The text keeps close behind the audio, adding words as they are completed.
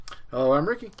Hello, I'm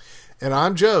Ricky. And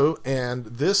I'm Joe, and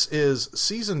this is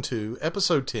Season 2,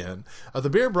 Episode 10 of the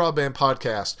Beer and Broadband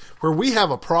Podcast, where we have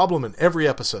a problem in every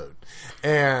episode.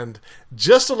 And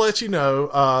just to let you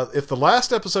know, if the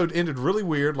last episode ended really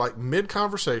weird, like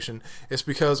mid-conversation, it's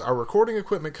because our recording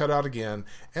equipment cut out again,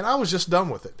 and I was just done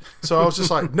with it. So I was just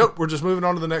like, nope, we're just moving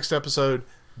on to the next episode.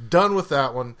 Done with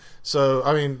that one. So,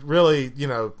 I mean, really,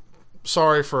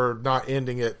 sorry for not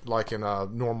ending it like in a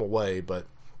normal way, but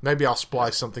maybe I'll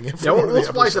splice something in. Yeah, we'll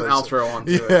splice an outro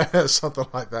onto it. Yeah, something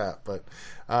like that. But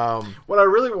what I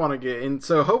really want to get in,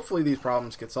 so hopefully these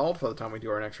problems get solved by the time we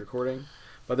do our next recording.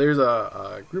 But there's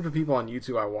a group of people on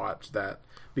YouTube I watch that,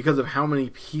 because of how many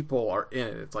people are in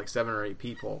it, it's like 7 or 8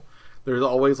 people. There's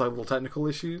always like little technical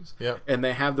issues, and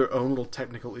they have their own little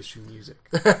technical issue music.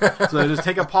 So they just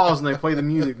take a pause and they play the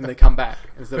music, and they come back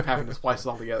instead of having to splice it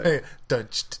all together. Hey, dun,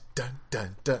 dun,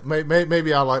 dun, dun.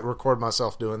 Maybe I'll like record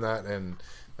myself doing that, and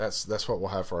that's what we'll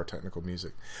have for our technical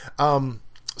music.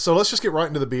 So let's just get right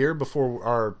into the beer before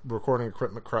our recording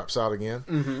equipment craps out again.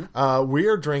 Mm-hmm. We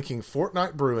are drinking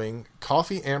Fortnight Brewing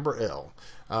Coffee Amber Ale,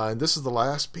 and this is the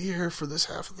last beer for this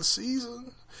half of the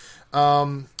season.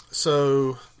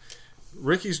 So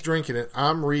Ricky's drinking it.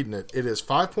 I'm reading it. It is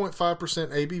 5.5%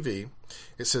 ABV.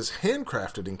 It says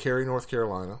handcrafted in Cary, North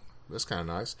Carolina. That's kind of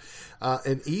nice.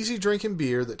 An easy drinking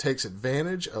beer that takes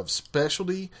advantage of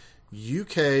specialty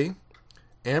UK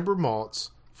amber malts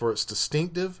for its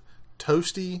distinctive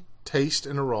toasty taste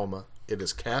and aroma. It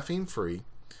is caffeine free,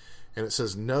 and it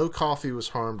says no coffee was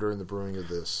harmed during the brewing of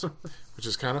this, which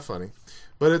is kind of funny.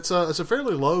 But it's a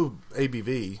fairly low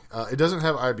ABV. It doesn't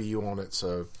have IBU on it,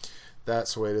 so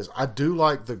that's the way it is. I do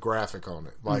like the graphic on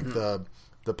it. Like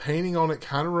the painting on it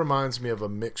kind of reminds me of a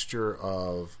mixture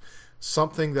of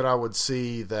something that I would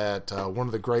see that one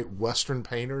of the great Western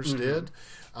painters did.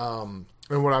 And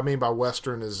what I mean by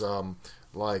Western is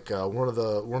like one of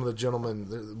the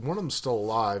gentlemen, one of them's still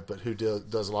alive, but who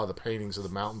does a lot of the paintings of the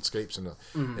mountainscapes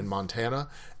in Montana,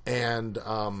 and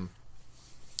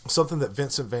something that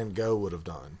Vincent van Gogh would have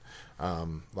done.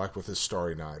 Like with his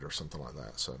Starry Night or something like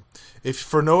that. So, if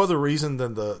for no other reason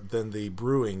than the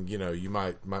brewing, you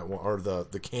might want, or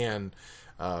the can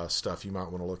stuff, you might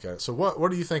want to look at it. So,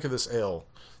 what do you think of this ale,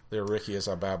 there, Ricky? As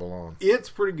I babble on, it's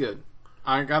pretty good.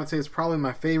 I gotta say, it's probably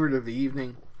my favorite of the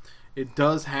evening. It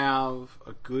does have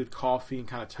a good coffee and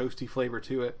kind of toasty flavor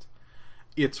to it.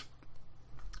 It's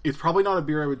probably not a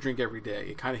beer I would drink every day.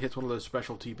 It kind of hits one of those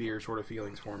specialty beer sort of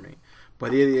feelings for me,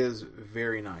 but it is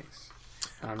very nice.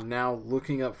 I'm now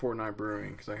looking up Fortnight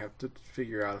Brewing because I have to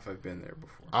figure out if I've been there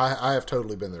before. I have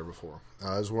totally been there before.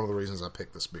 It's one of the reasons I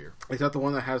picked this beer. Is that the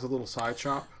one that has a little side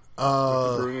shop with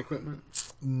the brewing equipment?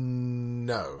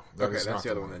 No. Okay, that's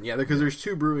the other one then. Yeah, because there's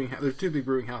two big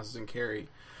brewing houses in Cary,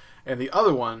 and the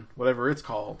other one, whatever it's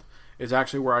called, is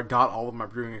actually where I got all of my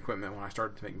brewing equipment when I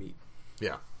started to make meat.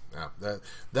 Yeah.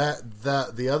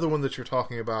 That the other one that you're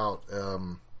talking about.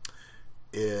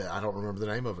 I don't remember the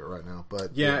name of it right now,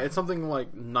 but yeah, it's something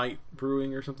like Night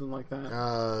Brewing or something like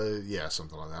that. Yeah,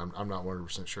 something like that. I'm not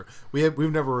 100% sure. We've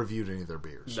never reviewed any of their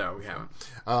beers. No, we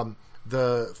haven't.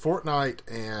 The Fortnight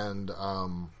and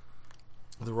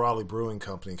the Raleigh Brewing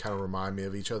Company kind of remind me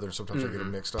of each other, and sometimes I get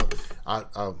them mixed up. As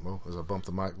I bumped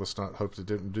the mic, let's not hope it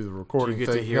didn't do the recording thing.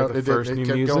 Did you get to hear the first new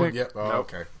music? Going. Yep. Oh,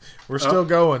 nope. Okay. We're still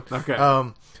going.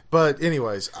 Okay. But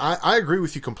anyways, I agree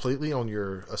with you completely on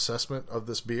your assessment of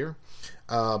this beer.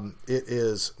 It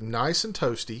is nice and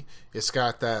toasty. It's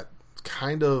got that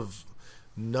kind of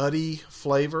nutty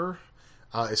flavor.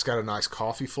 It's got a nice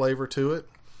coffee flavor to it.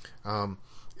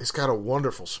 It's got a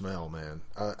wonderful smell, man.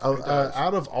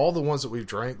 Out of all the ones that we've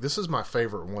drank, this is my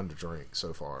favorite one to drink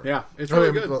so far. Yeah, it's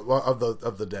really good.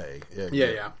 Of the day.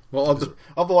 Yeah. Well,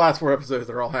 of the last 4 episodes,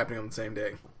 they're all happening on the same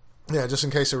day. Yeah, just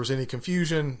in case there was any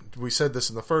confusion, we said this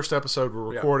in the first episode.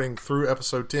 We're recording through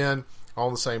episode 10 all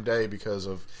on the same day because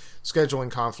of scheduling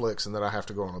conflicts, and then I have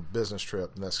to go on a business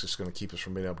trip, and that's just going to keep us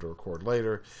from being able to record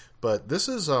later. But this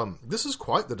is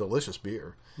quite the delicious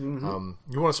beer. Mm-hmm.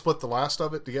 You want to split the last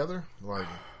of it together,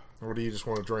 or do you just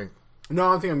want to drink?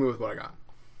 No, I think I'm good with what I got.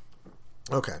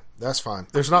 Okay, that's fine.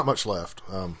 There's not much left.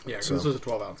 Because this was a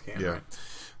 12-ounce can. Yeah. Right?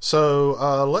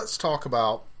 So let's talk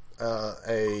about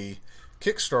a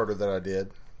Kickstarter that I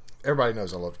did. Everybody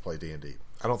knows I love to play D&D.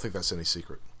 I don't think that's any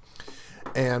secret.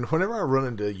 And whenever I run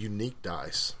into unique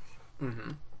dice,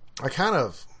 I kind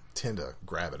of tend to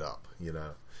grab it up,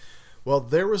 Well,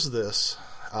 there was this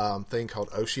thing called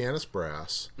Oceanus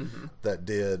Brass that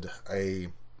did a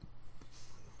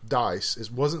dice.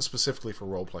 It wasn't specifically for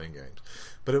role-playing games,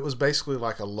 but it was basically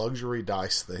like a luxury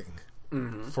dice thing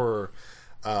for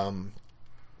a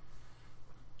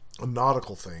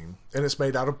nautical theme, and it's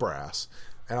made out of brass.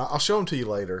 and I'll show them to you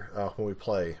later when we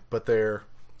play. But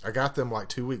I got them like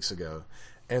 2 weeks ago,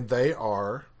 and they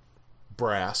are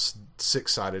brass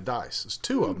 6-sided dice. There's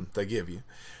 2 of them they give you.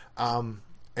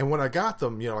 And when I got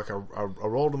them, like I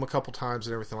rolled them a couple times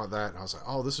and everything like that, and I was like,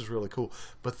 "Oh, this is really cool."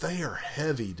 But they are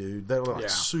heavy, dude. They're like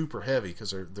super heavy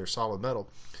because they're solid metal.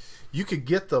 You could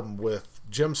get them with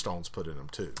gemstones put in them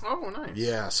too. Oh, nice.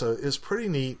 Yeah, so it's pretty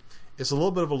neat. It's a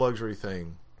little bit of a luxury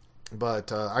thing,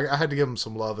 but I had to give them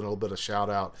some love and a little bit of shout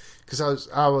out because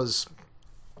I was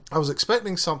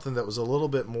expecting something that was a little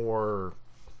bit more.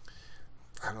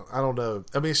 I don't know.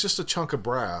 I mean, it's just a chunk of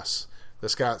brass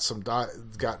that's got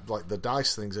got like the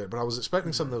dice things in it, but I was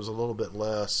expecting something that was a little bit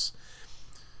less,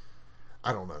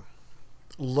 I don't know,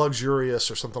 luxurious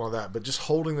or something like that. But just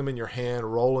holding them in your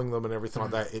hand, rolling them, and everything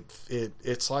like that,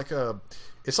 it's like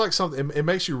something. It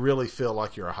makes you really feel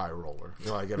like you're a high roller,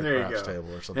 like at a craps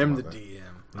table or something. I'm like the that. DM.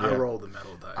 Yeah. I roll the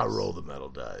metal dice. I roll the metal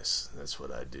dice. That's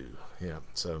what I do. Yeah.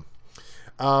 So,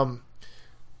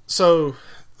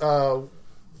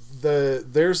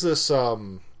 there's this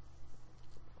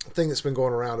thing that's been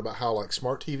going around about how like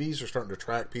smart TVs are starting to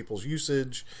track people's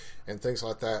usage and things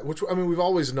like that. Which, I mean, we've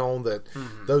always known that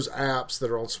those apps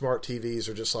that are on smart TVs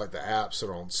are just like the apps that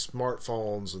are on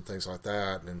smartphones and things like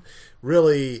that. And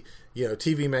really,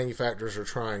 TV manufacturers are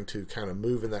trying to kind of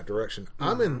move in that direction.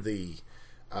 I'm in the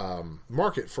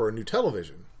market for a new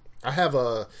television. I have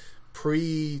a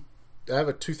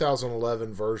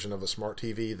 2011 version of a smart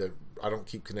TV that I don't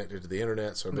keep connected to the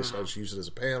internet, so basically I just use it as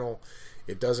a panel.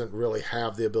 It doesn't really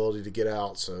have the ability to get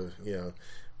out, so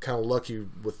kind of lucky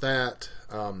with that.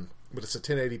 But it's a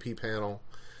 1080p panel.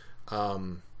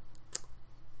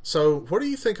 So what do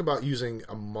you think about using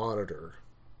a monitor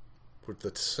with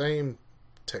the same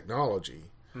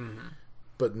technology,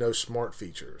 but no smart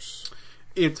features?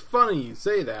 It's funny you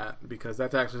say that because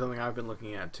that's actually something I've been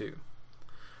looking at too.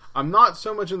 I'm not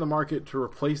so much in the market to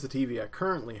replace the TV I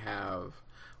currently have.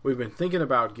 We've been thinking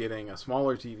about getting a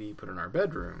smaller TV put in our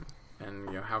bedroom, and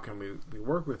how can we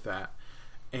work with that?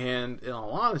 And in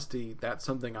all honesty, that's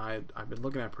something I've been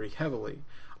looking at pretty heavily.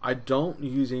 I don't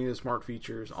use any of the smart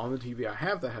features on the TV I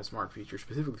have that has smart features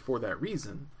specifically for that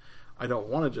reason. I don't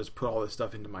want to just put all this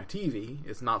stuff into my TV.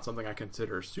 It's not something I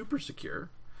consider super secure.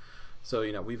 So,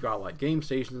 we've got like game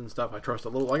stations and stuff. I trust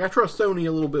I trust Sony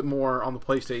a little bit more on the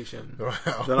PlayStation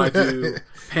than I do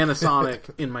Panasonic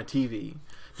in my TV.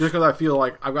 Just because I feel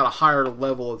like I've got a higher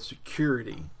level of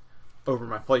security over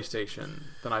my PlayStation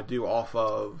than I do off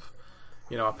of,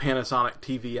 a Panasonic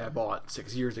TV I bought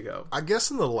 6 years ago. I guess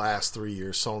in the last 3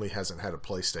 years, Sony hasn't had a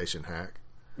PlayStation hack.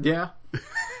 Yeah.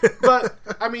 But,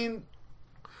 I mean,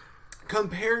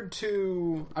 compared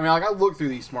to... I looked through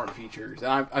these smart features,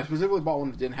 and I specifically bought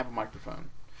one that didn't have a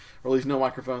microphone. Or at least no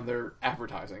microphone they're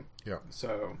advertising. Yeah.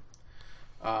 So...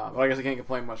 but I guess I can't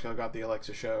complain much because I've got the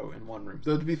Alexa show in one room.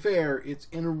 Though, to be fair, it's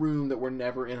in a room that we're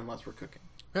never in unless we're cooking.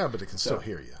 Yeah, but it can still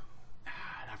hear you.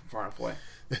 Not from far enough away.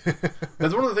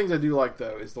 That's one of the things I do like,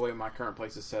 though, is the way my current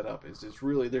place is set up. Is it's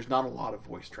really, there's not a lot of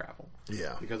voice travel.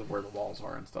 Yeah. Because of where the walls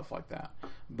are and stuff like that.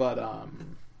 But,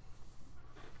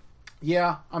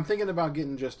 yeah, I'm thinking about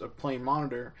getting just a plain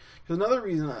monitor. Because another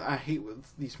reason I hate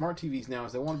with these smart TVs now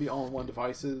is they want to be all-in-one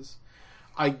devices.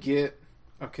 I get,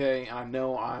 okay, and I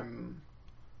know I'm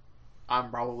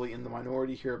probably in the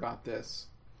minority here about this.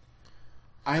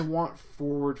 I want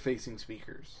forward-facing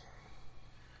speakers.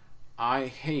 I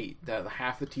hate that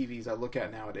half the TVs I look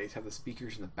at nowadays have the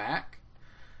speakers in the back,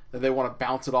 that they want to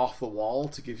bounce it off the wall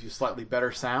to give you slightly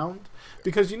better sound.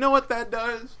 Because you know what that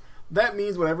does? That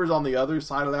means whatever's on the other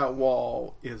side of that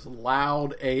wall is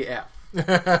loud AF.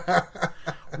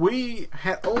 We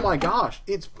had, oh my gosh,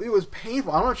 it was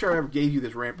painful. I'm not sure I ever gave you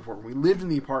this rant before. We lived in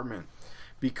the apartment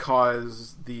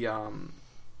because the on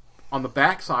the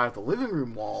back side of the living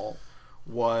room wall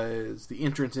was the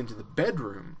entrance into the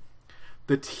bedroom.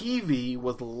 The TV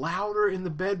was louder in the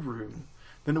bedroom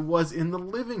than it was in the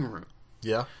living room.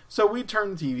 Yeah. So we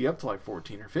turned the TV up to like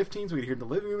 14 or 15 so we could hear in the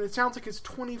living room. It sounds like it's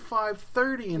 25,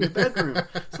 30 in the bedroom.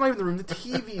 It's not even the room the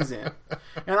TV's in.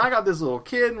 And I got this little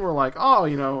kid and we're like,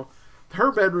 oh,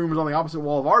 her bedroom is on the opposite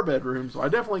wall of our bedroom, so I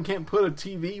definitely can't put a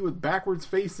TV with backwards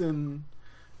facing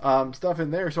stuff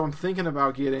in there. So I'm thinking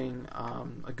about getting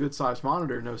a good sized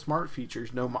monitor, no smart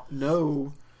features,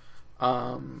 no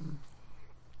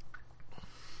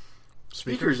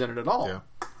speakers in it at all. Yeah.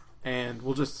 And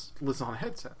we'll just listen on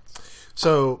headsets.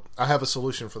 So I have a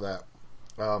solution for that.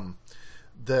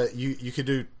 That you could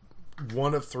do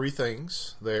one of three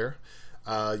things there.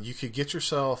 You could get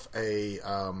yourself a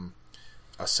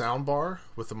sound bar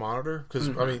with the monitor, because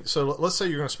so let's say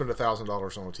you're going to spend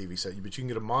 $1,000 on a TV set, but you can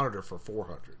get a monitor for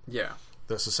 $400. Yeah,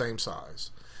 that's the same size,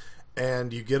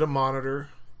 and you get a monitor,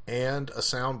 and a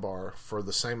sound bar for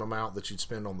the same amount that you'd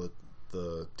spend on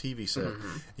the TV set.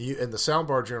 And the sound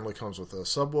bar generally comes with a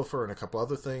subwoofer and a couple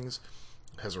other things.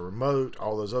 It has a remote,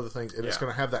 all those other things, and it's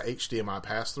going to have that HDMI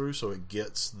pass through, so it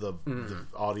gets the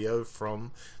audio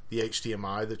from the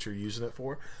HDMI that you're using it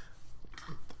for.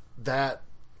 That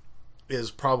is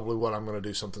probably what I'm going to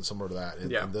do, something similar to that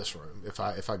in this room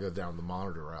if I go down the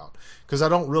monitor route, because I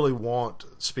don't really want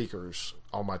speakers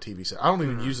on my TV set. I don't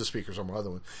even use the speakers on my other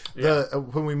one.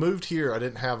 When we moved here, I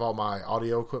didn't have all my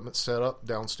audio equipment set up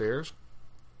downstairs,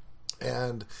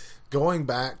 and going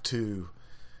back to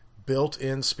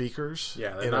built-in speakers,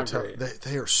 they're not great.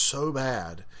 They are so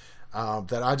bad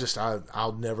that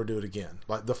I'll never do it again.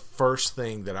 Like, the first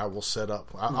thing that I will set up,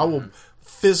 I will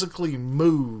physically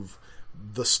move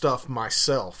the stuff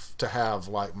myself to have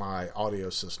like my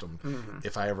audio system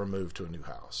if I ever move to a new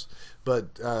house.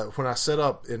 But when I set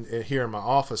up here in my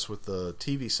office with the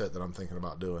TV set that I'm thinking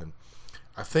about doing,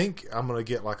 I think I'm going to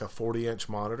get like a 40-inch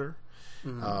monitor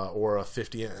or a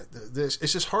 50. It's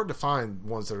just hard to find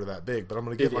ones that are that big, but I'm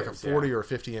going to get a 40 or a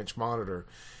 50-inch monitor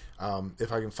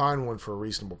if I can find one for a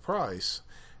reasonable price,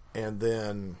 and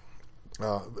then.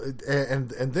 And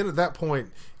then at that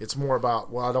point, it's more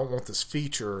about, well, I don't want this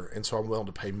feature, and so I'm willing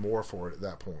to pay more for it at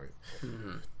that point.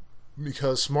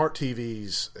 Because smart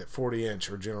TVs at 40-inch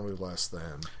are generally less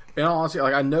than. And honestly,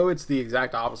 like, I know it's the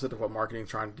exact opposite of what marketing's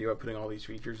trying to do by putting all these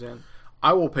features in.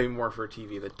 I will pay more for a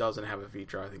TV that doesn't have a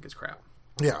feature I think is crap.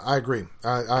 Yeah, I agree.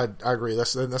 I agree.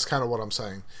 That's kind of what I'm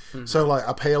saying. So, like,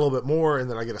 I pay a little bit more, and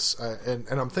then I get and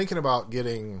I'm thinking about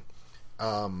getting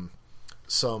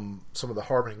some of the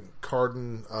Harman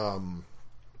Kardon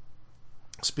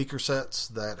speaker sets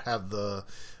that have the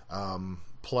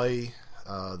Play,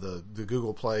 the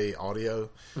Google Play audio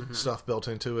stuff built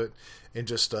into it, and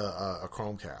just a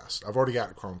Chromecast. I've already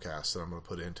got a Chromecast that I'm going to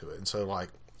put into it, and so like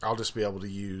I'll just be able to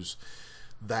use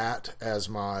that as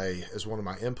one of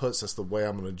my inputs. That's the way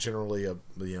I'm going to generally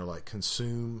like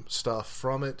consume stuff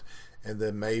from it. And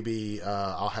then maybe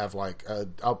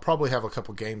I'll probably have a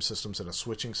couple game systems and a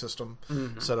switching system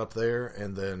set up there,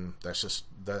 and then that's just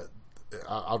that.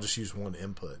 I'll just use one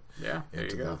input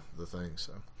into the thing.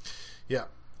 So, yeah,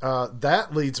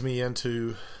 that leads me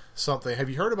into something. Have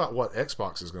you heard about what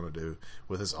Xbox is going to do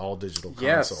with its all digital console?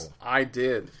 Yes, I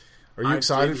did. Are you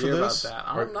excited for this? About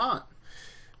that. I'm not.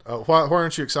 Why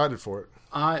aren't you excited for it?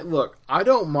 I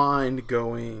don't mind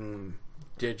going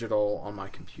digital on my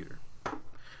computer.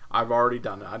 I've already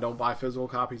done it. I don't buy physical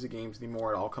copies of games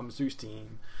anymore. It all comes through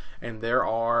Steam. And there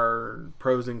are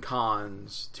pros and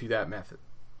cons to that method.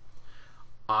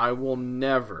 I will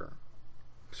never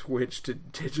switch to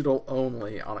digital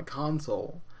only on a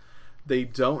console. They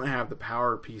don't have the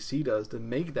power a PC does to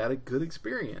make that a good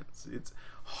experience. It's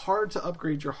hard to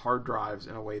upgrade your hard drives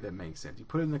in a way that makes sense. You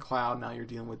put it in the cloud, now you're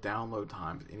dealing with download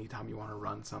times anytime you want to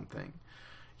run something.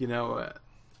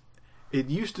 It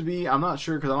used to be, I'm not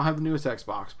sure because I don't have the newest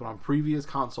Xbox, but on previous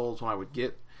consoles when I would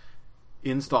get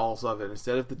installs of it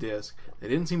instead of the disc, they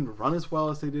didn't seem to run as well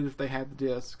as they did if they had the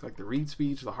disc. Like the read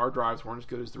speeds, the hard drives weren't as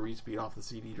good as the read speed off the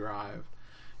CD drive.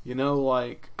 It's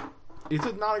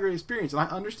not a great experience, and I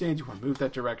understand you want to move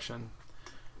that direction.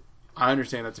 I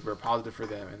understand that's very positive for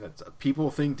them, and that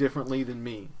people think differently than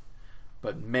me.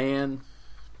 But man,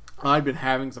 I've been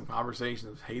having some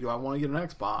conversations. Hey, do I want to get an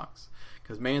Xbox?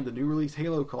 Because, man, the new release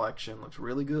Halo collection looks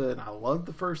really good. I loved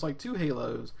the first, 2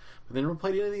 Halos, but then never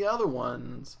played any of the other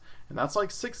ones. And that's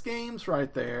 6 games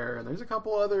right there. And there's a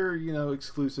couple other,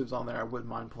 exclusives on there I wouldn't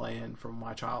mind playing from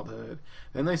my childhood.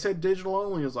 Then they said digital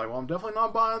only. I was like, well, I'm definitely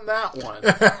not buying that one.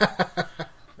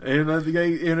 And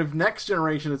if next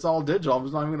generation it's all digital, I'm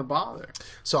just not even going to bother.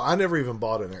 So I never even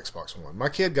bought an Xbox One. My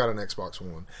kid got an Xbox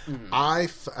One.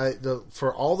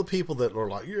 For all the people that were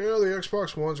like, yeah, the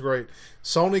Xbox One's great,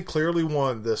 Sony clearly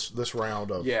won this round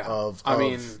of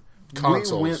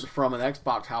consoles. We went from an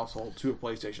Xbox household to a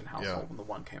PlayStation household when the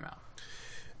one came out.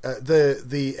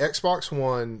 The Xbox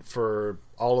One, for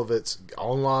all of its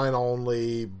online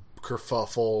only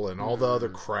kerfuffle and all the other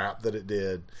crap that it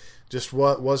did, just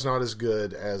was not as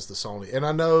good as the Sony. And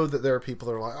I know that there are people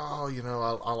that are like, I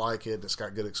like it. It's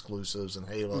got good exclusives and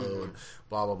Halo and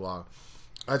blah, blah, blah.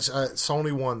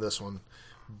 Sony won this one.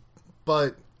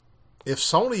 But if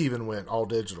Sony even went all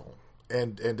digital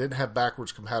and didn't have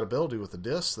backwards compatibility with the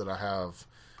discs that I have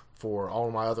for all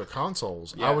of my other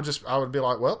consoles, I would be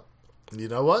like, well, you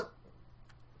know what?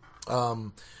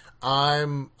 I'm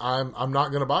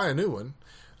not going to buy a new one.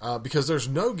 Because there's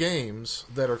no games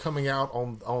that are coming out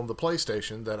on the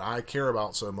PlayStation that I care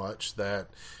about so much that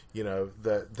I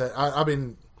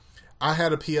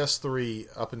had a PS3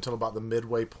 up until about the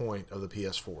midway point of the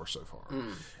PS4 so far,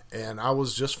 and I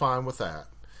was just fine with that.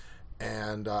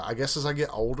 And I guess as I get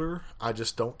older, I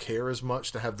just don't care as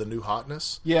much to have the new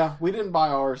hotness. Yeah, we didn't buy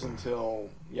ours until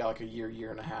like a year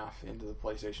and a half into the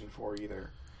PlayStation 4 either.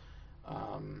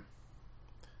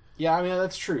 Yeah, I mean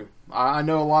that's true. I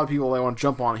know a lot of people, they want to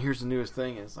jump on. Here's the newest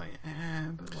thing. It's like,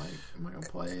 but like, am I gonna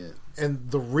play it? And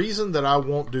the reason that I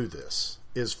won't do this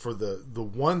is for the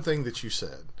one thing that you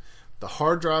said: the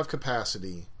hard drive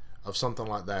capacity of something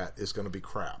like that is going to be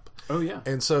crap. Oh yeah.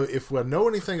 And so if we know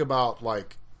anything about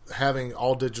like having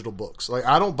all digital books, like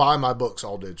I don't buy my books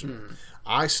all digital.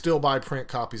 I still buy print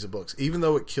copies of books, even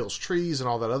though it kills trees and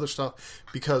all that other stuff,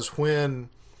 because when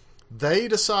they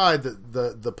decide that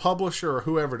the publisher or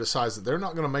whoever decides that they're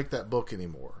not going to make that book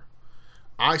anymore,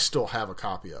 I still have a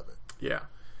copy of it. Yeah.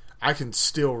 I can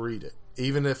still read it,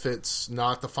 even if it's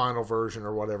not the final version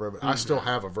or whatever, but I still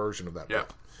have a version of that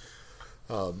book.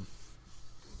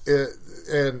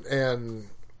 And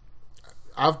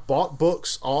I've bought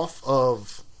books off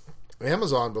of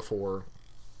Amazon before,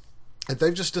 and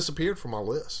they've just disappeared from my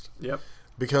list. Yep.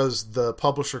 Because the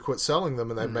publisher quit selling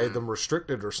them and they made them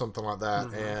restricted or something like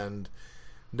that. And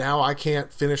now I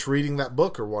can't finish reading that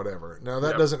book or whatever. Now,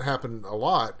 that doesn't happen a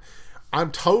lot.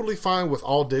 I'm totally fine with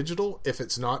all digital if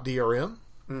it's not DRM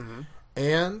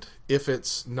and if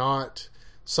it's not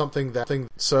something that...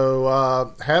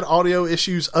 So, had audio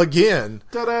issues again.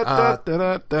 Yeah. That's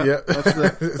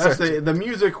the the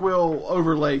music will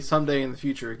overlay someday in the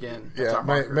future again. That's our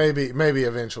marker. maybe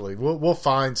eventually. We'll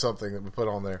find something that we put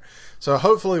on there. So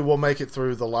hopefully we'll make it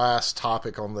through the last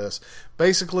topic on this.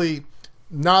 Basically,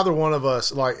 neither one of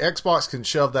us, like Xbox can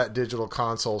shove that digital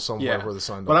console somewhere where the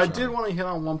sun don't But I shine. did want to hit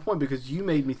on one point because you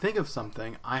made me think of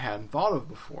something I hadn't thought of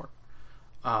before.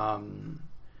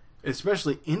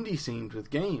 Especially indie scenes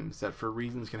with games that for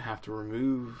reasons can have to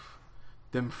remove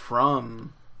them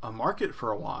from a market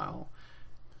for a while.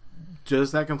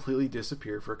 Does that completely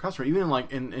disappear for a customer? Even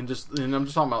like and I'm just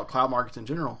talking about cloud markets in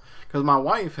general, because my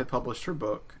wife had published her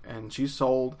book and she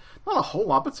sold not a whole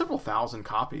lot but several thousand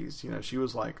copies. You know, she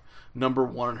was like number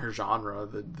one in her genre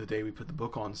the day we put the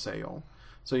book on sale.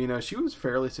 So, you know, she was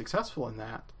fairly successful in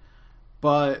that.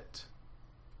 But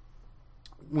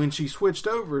when she switched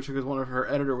over, because one of her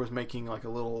editor was making like a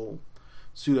little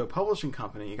pseudo publishing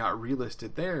company, it got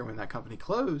relisted there. When that company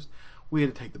closed, we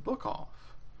had to take the book off.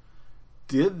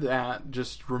 Did that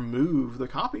just remove the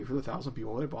copy for the 1,000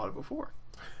 people that had bought it before?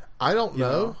 I don't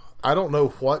know. I don't know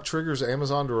what triggers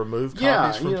Amazon to remove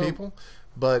copies from people,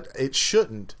 but it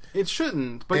shouldn't. It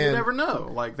shouldn't, but you never know.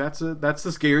 Like that's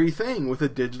the scary thing with a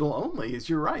digital only. Is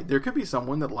you're right. There could be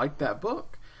someone that liked that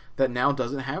book that now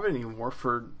doesn't have it anymore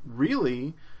for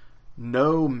really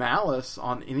no malice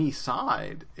on any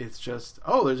side. It's just,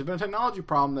 there's been a technology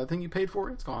problem. That thing you paid for,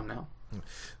 it's gone now.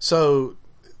 So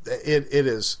it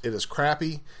is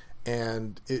crappy,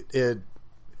 and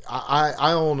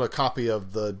I own a copy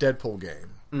of the Deadpool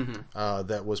game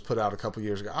that was put out a couple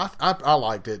years ago. I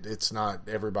liked it. It's not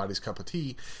everybody's cup of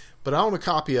tea, but I own a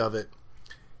copy of it,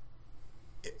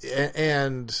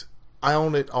 and I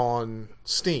own it on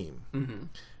Steam.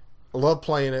 I love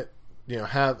playing it. You know,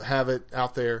 have it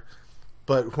out there.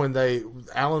 But when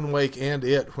Alan Wake and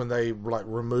when they like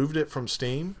removed it from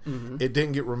Steam, it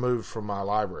didn't get removed from my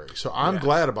library. So I'm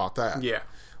glad about that. Yeah.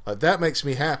 That makes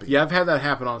me happy. Yeah, I've had that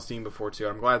happen on Steam before too.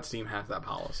 I'm glad Steam has that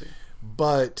policy.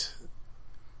 But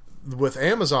with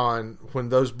Amazon, when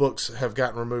those books have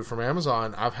gotten removed from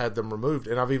Amazon, I've had them removed,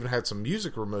 and I've even had some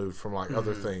music removed from like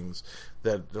other things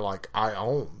that like I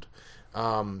owned.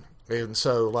 And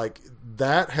so like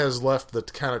that has left the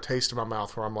kind of taste in my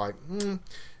mouth where I'm like,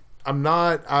 I'm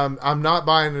not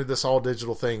buying into this all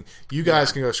digital thing. You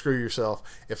guys can go screw yourself.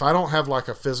 If I don't have like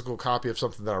a physical copy of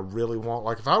something that I really want,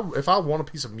 like if I want a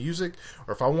piece of music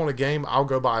or if I want a game, I'll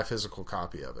go buy a physical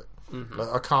copy of it.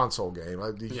 A console game.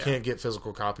 You can't get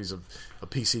physical copies of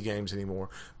PC games anymore.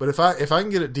 But if I can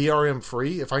get it DRM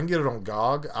free, if I can get it on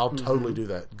GOG, I'll totally do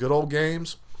that. Good old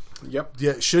games. Yep.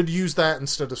 Yeah, should use that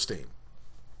instead of Steam.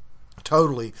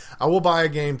 Totally. I will buy a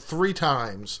game 3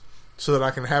 times so that I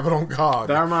can have it on GOG.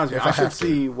 That reminds me, I should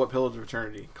see what Pillars of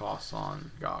Eternity costs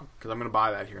on GOG, because I'm going to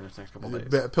buy that here in the next couple of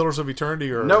days. Pillars of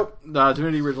Eternity or... Nope,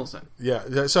 Divinity Original Sin.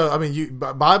 Yeah, so, I mean, you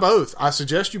buy both. I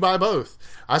suggest you buy both.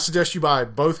 I suggest you buy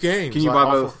both games. Can you buy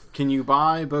both? Can you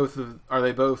buy both? Are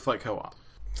they both like co-op?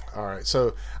 All right,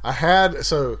 so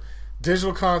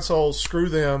digital consoles, screw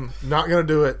them. Not going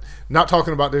to do it. Not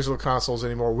talking about digital consoles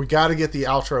anymore. We got to get the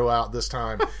outro out this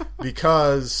time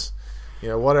because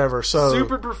whatever. So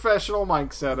super professional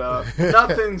mic setup.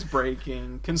 Nothing's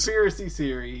breaking. Conspiracy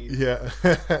series. Yeah.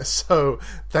 So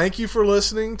thank you for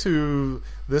listening to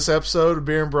this episode of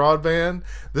Beer and Broadband.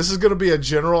 This is going to be a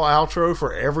general outro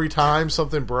for every time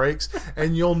something breaks,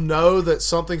 and you'll know that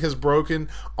something has broken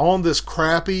on this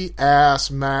crappy ass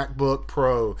MacBook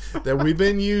Pro that we've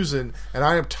been using, and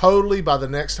I am totally, by the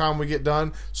next time we get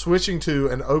done, switching to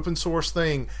an open source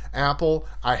thing. Apple,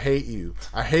 I hate you.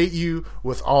 I hate you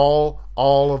with all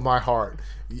of my heart.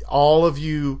 All of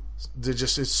you,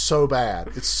 it's so bad.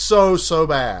 It's so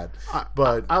bad.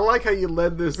 But I like how you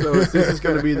led this, though. This is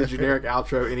going to be the generic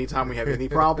outro anytime we have any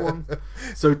problem.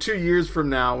 So 2 years from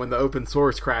now, when the open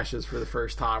source crashes for the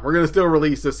first time, we're going to still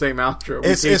release the same outro.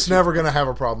 It's never going to have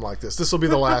a problem like this. This will be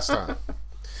the last time.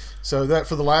 So that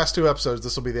for the last 2 episodes,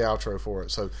 this will be the outro for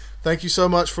it. So thank you so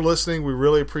much for listening. We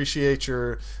really appreciate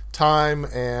your time,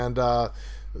 and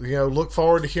look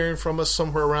forward to hearing from us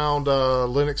somewhere around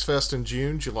Linux Fest in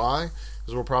June, July,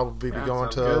 because we'll probably be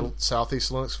going to good.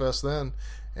 Southeast Linux Fest then.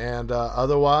 And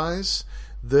otherwise,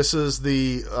 this is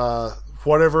the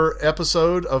whatever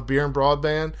episode of Beer and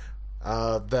Broadband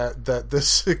that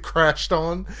this crashed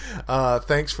on.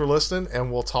 Thanks for listening,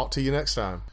 and we'll talk to you next time.